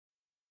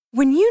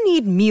When you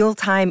need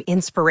mealtime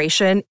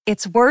inspiration,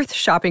 it's worth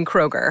shopping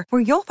Kroger,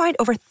 where you'll find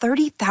over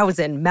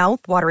 30,000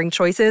 mouth-watering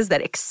choices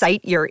that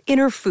excite your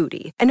inner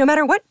foodie. And no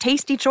matter what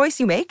tasty choice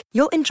you make,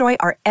 you'll enjoy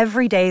our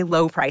everyday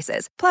low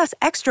prices, plus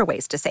extra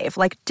ways to save,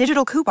 like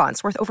digital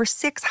coupons worth over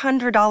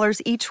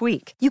 $600 each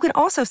week. You can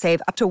also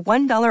save up to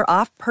 $1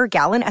 off per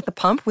gallon at the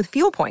pump with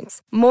fuel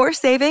points. More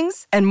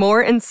savings and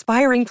more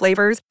inspiring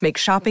flavors make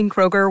shopping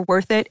Kroger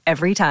worth it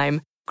every time.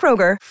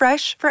 Kroger,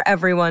 fresh for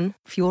everyone.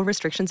 Fuel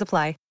restrictions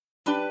apply.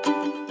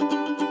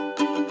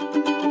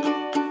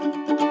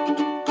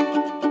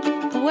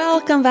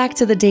 Welcome back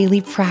to the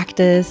Daily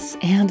Practice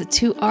and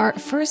to our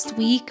first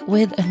week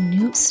with a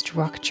new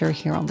structure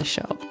here on the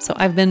show. So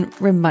I've been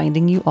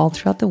reminding you all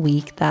throughout the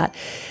week that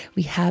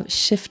we have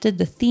shifted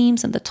the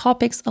themes and the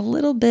topics a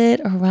little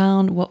bit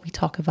around what we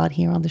talk about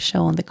here on the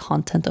show and the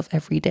content of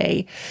every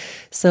day.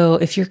 So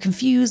if you're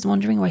confused,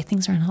 wondering why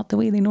things are not the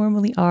way they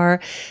normally are,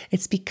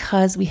 it's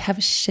because we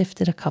have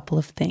shifted a couple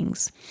of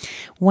things.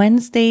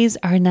 Wednesdays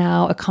are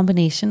now a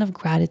combination of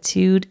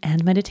gratitude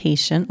and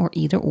meditation, or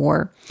either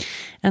or.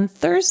 And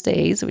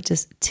Thursdays, which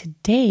is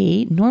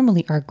today,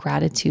 normally our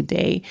gratitude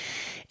day,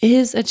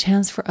 is a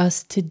chance for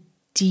us to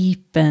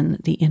deepen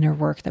the inner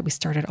work that we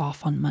started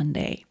off on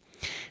Monday.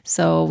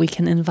 So we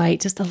can invite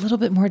just a little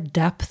bit more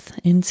depth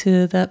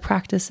into the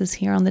practices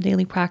here on the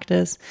Daily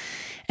Practice,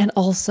 and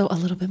also a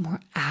little bit more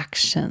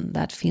action,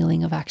 that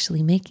feeling of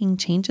actually making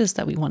changes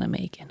that we want to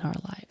make in our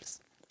lives.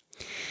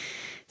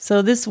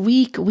 So this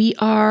week we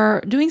are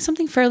doing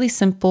something fairly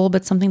simple,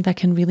 but something that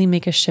can really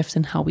make a shift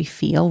in how we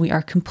feel. We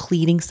are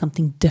completing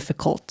something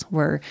difficult.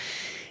 We're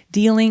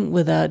dealing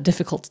with a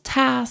difficult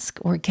task,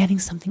 or getting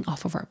something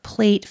off of our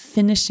plate,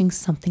 finishing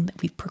something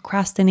that we've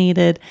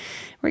procrastinated.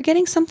 We're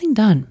getting something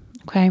done,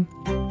 okay?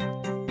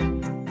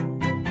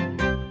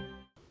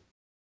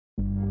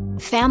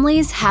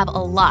 Families have a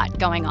lot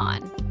going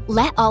on.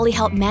 Let Ollie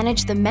help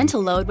manage the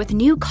mental load with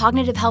new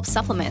cognitive help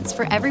supplements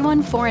for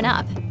everyone 4 and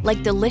up,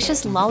 like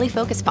delicious Lolly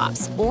Focus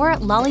Pops or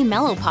Lolly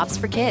Mellow Pops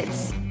for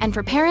kids. And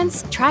for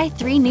parents, try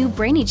 3 new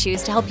Brainy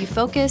Chews to help you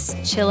focus,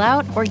 chill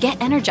out, or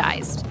get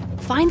energized.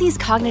 Find these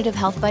cognitive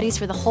health buddies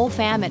for the whole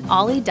fam at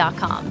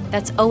ollie.com.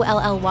 That's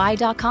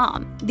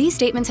OLLY.com. These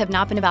statements have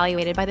not been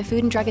evaluated by the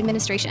Food and Drug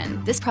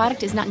Administration. This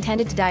product is not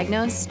intended to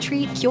diagnose,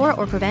 treat, cure,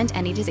 or prevent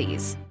any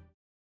disease.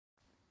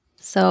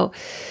 So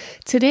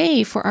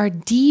today, for our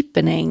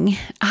deepening,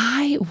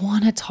 I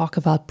want to talk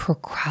about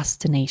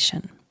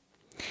procrastination.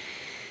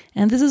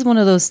 And this is one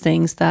of those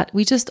things that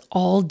we just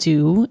all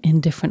do in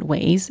different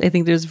ways. I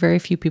think there's very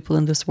few people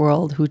in this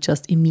world who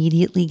just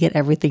immediately get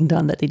everything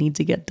done that they need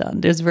to get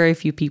done. There's very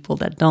few people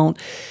that don't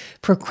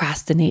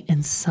procrastinate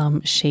in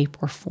some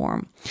shape or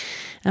form.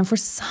 And for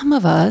some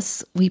of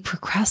us, we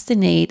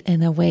procrastinate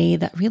in a way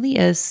that really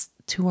is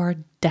to our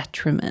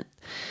detriment.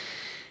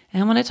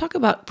 And when I talk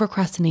about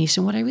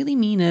procrastination, what I really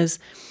mean is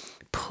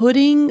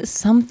putting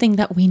something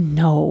that we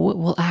know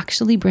will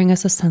actually bring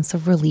us a sense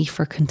of relief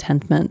or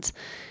contentment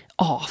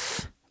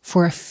off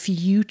for a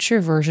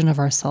future version of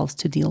ourselves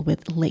to deal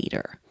with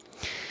later.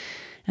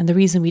 And the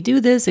reason we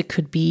do this, it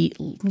could be,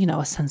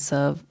 a sense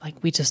of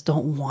like we just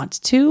don't want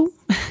to.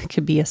 It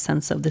could be a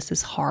sense of this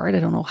is hard.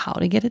 I don't know how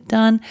to get it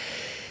done.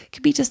 It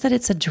could be just that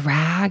it's a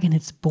drag and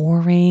it's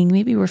boring.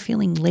 Maybe we're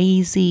feeling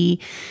lazy.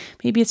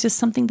 Maybe it's just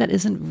something that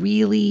isn't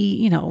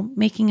really,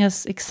 making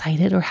us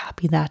excited or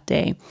happy that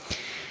day.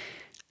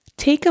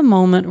 Take a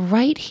moment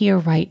right here,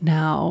 right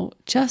now,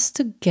 just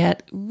to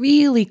get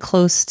really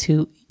close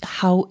to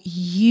how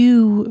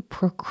you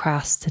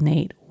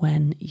procrastinate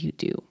when you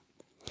do.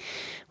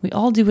 We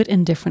all do it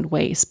in different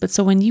ways. But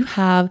so when you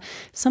have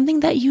something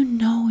that you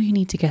know you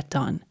need to get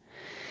done,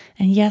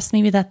 and yes,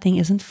 maybe that thing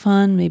isn't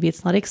fun, maybe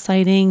it's not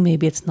exciting,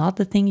 maybe it's not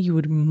the thing you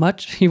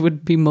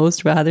would be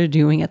most rather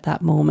doing at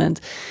that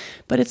moment,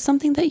 but it's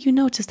something that you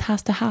know just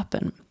has to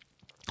happen.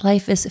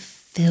 Life is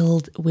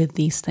filled with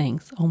these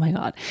things. Oh my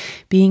God.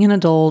 Being an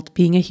adult,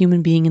 being a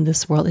human being in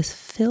this world is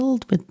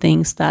filled with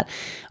things that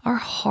are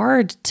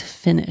hard to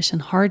finish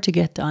and hard to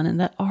get done, and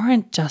that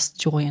aren't just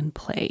joy and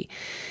play,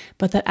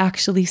 but that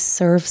actually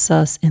serves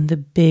us in the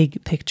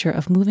big picture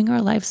of moving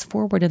our lives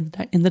forward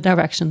in the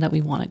direction that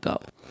we want to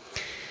go.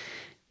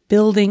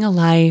 Building a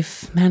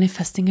life,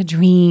 manifesting a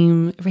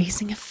dream,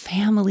 raising a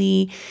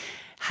family,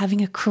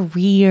 having a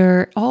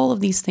career, all of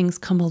these things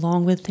come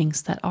along with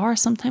things that are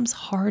sometimes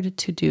hard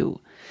to do.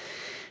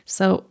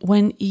 So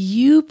when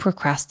you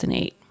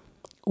procrastinate,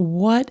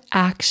 what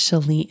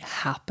actually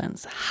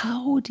happens?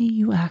 How do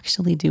you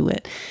actually do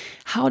it?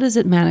 How does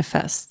it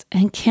manifest?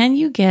 And can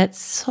you get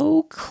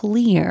so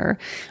clear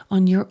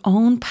on your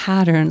own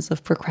patterns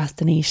of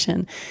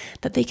procrastination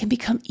that they can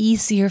become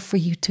easier for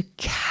you to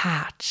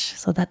catch,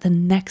 so that the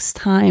next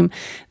time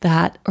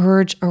that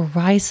urge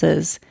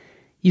arises,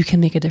 you can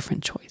make a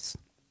different choice?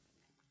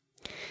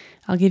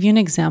 I'll give you an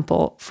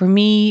example. For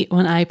me,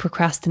 when I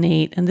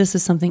procrastinate, and this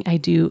is something I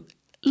do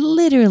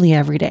literally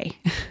every day,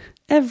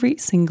 every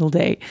single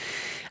day,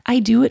 I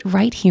do it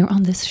right here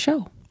on this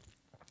show.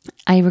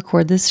 I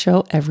record this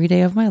show every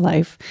day of my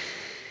life.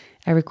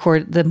 I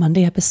record the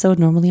Monday episode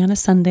normally on a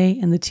Sunday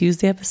and the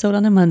Tuesday episode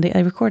on a Monday. I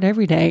record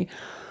every day.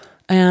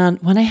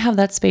 And when I have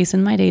that space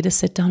in my day to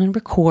sit down and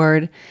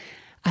record,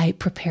 I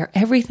prepare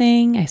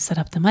everything. I set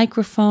up the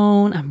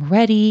microphone. I'm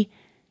ready.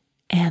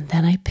 And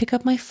then I pick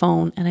up my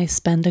phone and I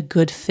spend a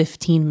good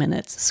 15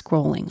 minutes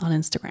scrolling on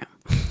Instagram.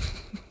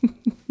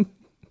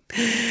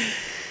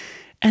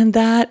 And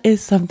that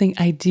is something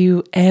I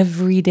do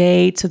every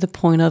day, to the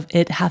point of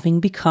it having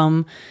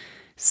become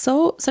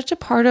such a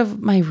part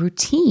of my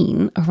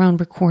routine around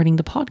recording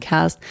the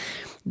podcast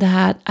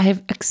that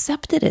I've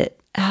accepted it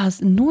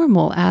as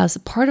normal, as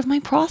part of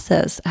my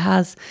process,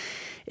 as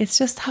it's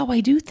just how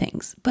I do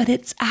things. But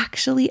it's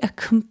actually a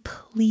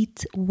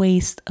complete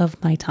waste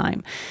of my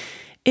time.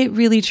 It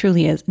really,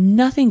 truly is.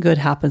 Nothing good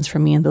happens for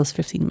me in those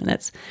 15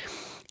 minutes.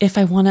 If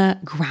I want to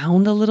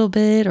ground a little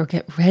bit or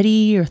get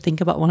ready or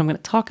think about what I'm going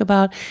to talk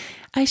about,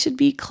 I should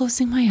be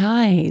closing my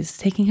eyes,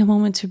 taking a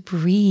moment to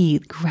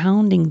breathe,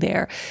 grounding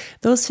there.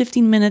 Those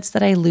 15 minutes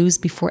that I lose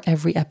before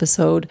every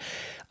episode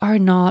are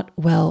not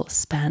well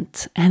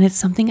spent. And it's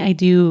something I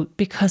do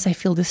because I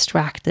feel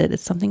distracted.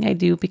 It's something I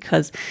do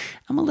because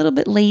I'm a little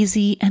bit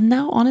lazy. And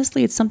now,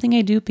 honestly, it's something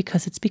I do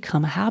because it's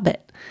become a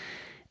habit.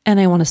 And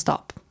I want to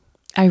stop.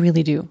 I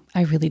really do.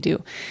 I really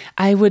do.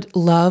 I would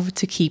love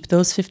to keep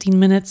those 15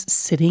 minutes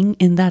sitting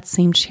in that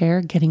same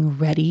chair, getting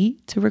ready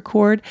to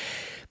record.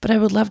 But I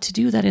would love to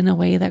do that in a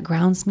way that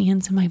grounds me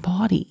into my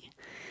body,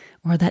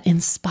 or that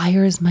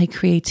inspires my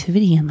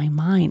creativity in my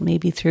mind,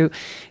 maybe through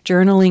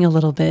journaling a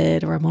little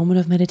bit or a moment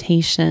of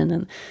meditation,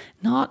 and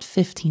not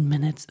 15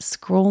 minutes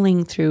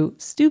scrolling through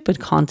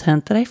stupid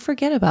content that I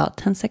forget about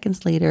 10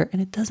 seconds later,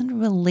 and it doesn't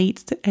relate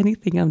to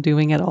anything I'm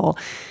doing at all.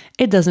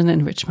 It doesn't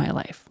enrich my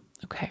life.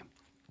 Okay.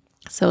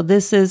 So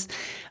this is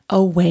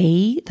a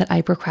way that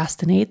I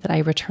procrastinate, that I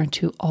return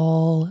to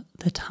all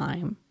the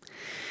time.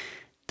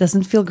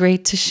 Doesn't feel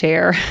great to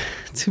share,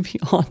 to be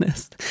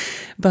honest,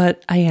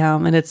 but I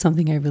am, and it's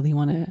something I really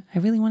want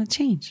to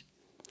change.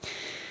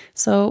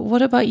 So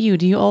what about you?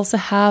 Do you also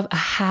have a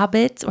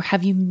habit, or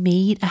have you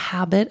made a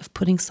habit of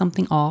putting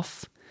something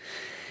off?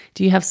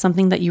 Do you have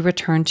something that you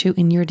return to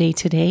in your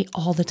day-to-day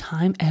all the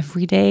time,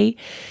 every day,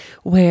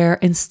 where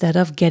instead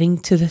of getting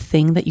to the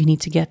thing that you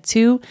need to get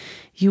to,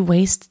 you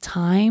waste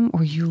time,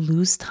 or you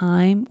lose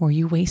time, or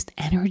you waste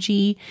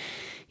energy?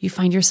 You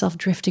find yourself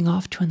drifting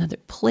off to another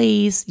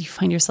place. You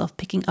find yourself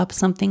picking up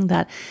something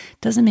that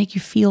doesn't make you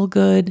feel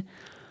good.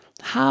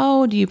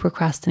 How do you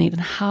procrastinate,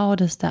 and how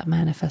does that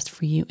manifest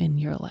for you in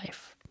your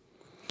life?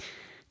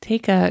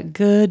 Take a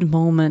good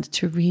moment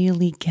to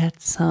really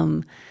get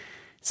some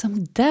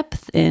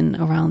depth in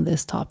around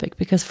this topic,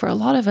 because for a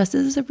lot of us,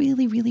 this is a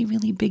really, really,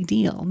 really big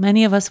deal.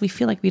 Many of us, we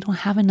feel like we don't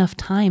have enough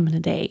time in a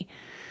day.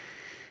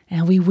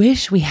 And we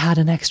wish we had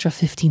an extra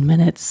 15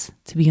 minutes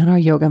to be on our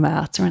yoga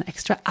mats, or an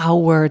extra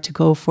hour to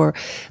go for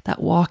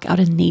that walk out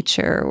in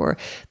nature, or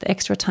the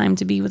extra time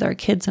to be with our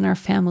kids and our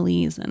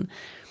families. And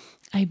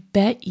I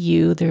bet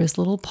you there's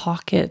little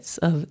pockets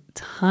of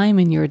time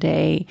in your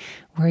day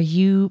where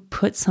you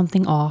put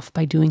something off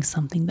by doing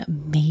something that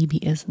maybe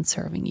isn't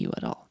serving you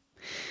at all.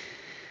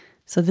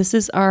 So this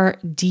is our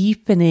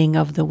deepening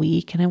of the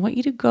week, and I want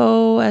you to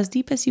go as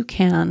deep as you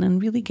can and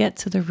really get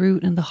to the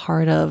root and the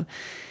heart of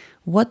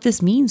what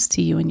this means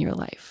to you in your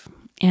life.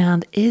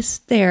 And is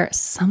there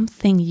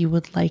something you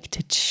would like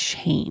to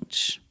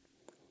change?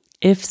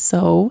 If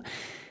so,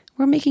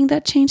 we're making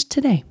that change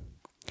today.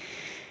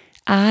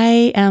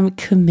 I am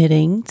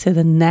committing to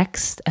the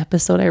next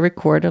episode I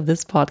record of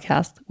this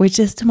podcast, which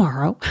is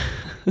tomorrow.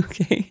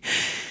 Okay.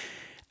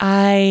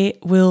 I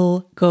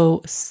will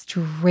go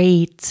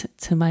straight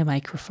to my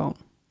microphone.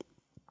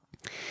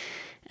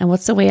 And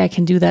what's the way I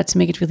can do that to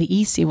make it really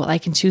easy? Well, I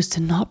can choose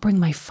to not bring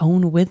my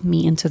phone with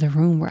me into the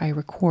room where I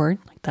record.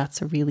 That's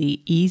a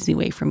really easy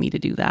way for me to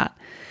do that.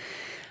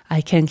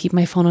 I can keep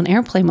my phone on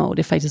airplane mode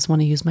if I just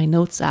want to use my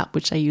notes app,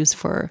 which I use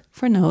for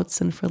notes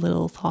and for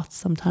little thoughts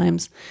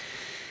sometimes.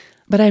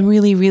 But I'm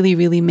really, really,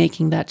 really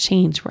making that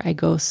change where I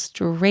go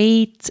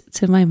straight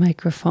to my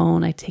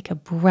microphone. I take a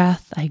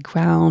breath, I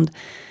ground,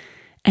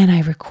 and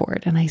I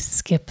record, and I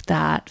skip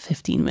that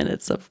 15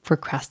 minutes of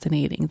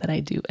procrastinating that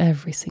I do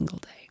every single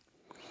day.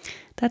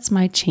 That's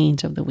my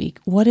change of the week.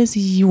 What is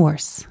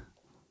yours?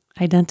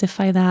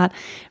 Identify that,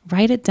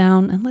 write it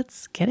down, and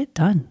let's get it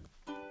done.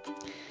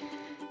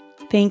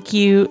 Thank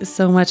you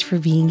so much for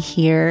being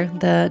here.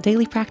 The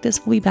daily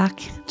practice will be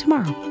back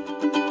tomorrow.